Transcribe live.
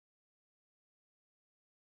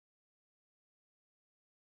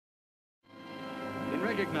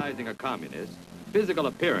recognizing a communist, physical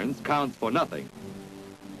appearance counts for nothing.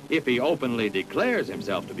 If he openly declares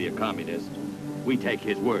himself to be a communist, we take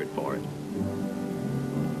his word for it.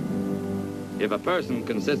 If a person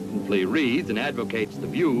consistently reads and advocates the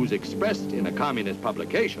views expressed in a communist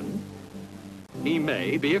publication, he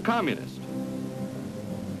may be a communist.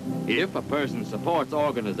 If a person supports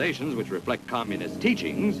organizations which reflect communist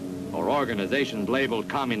teachings, or organizations labeled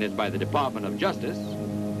communist by the Department of Justice,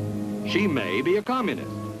 she may be a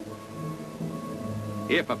communist.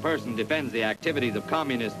 If a person defends the activities of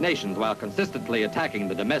communist nations while consistently attacking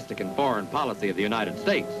the domestic and foreign policy of the United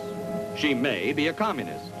States, she may be a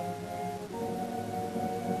communist.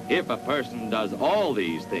 If a person does all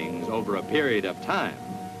these things over a period of time,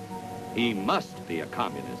 he must be a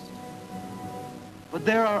communist. But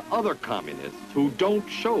there are other communists who don't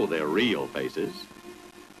show their real faces,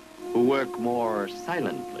 who work more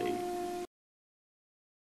silently.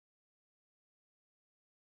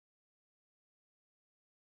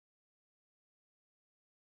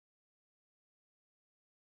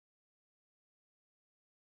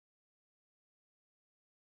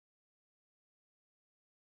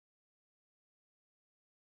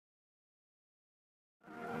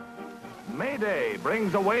 May Day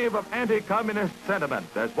brings a wave of anti-communist sentiment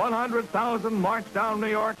as 100,000 march down New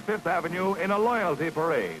York's Fifth Avenue in a loyalty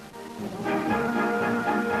parade.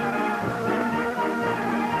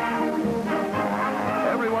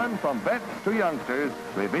 Everyone from vets to youngsters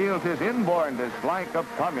reveals his inborn dislike of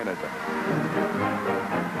communism.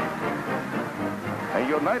 A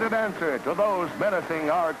united answer to those menacing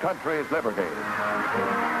our country's liberty.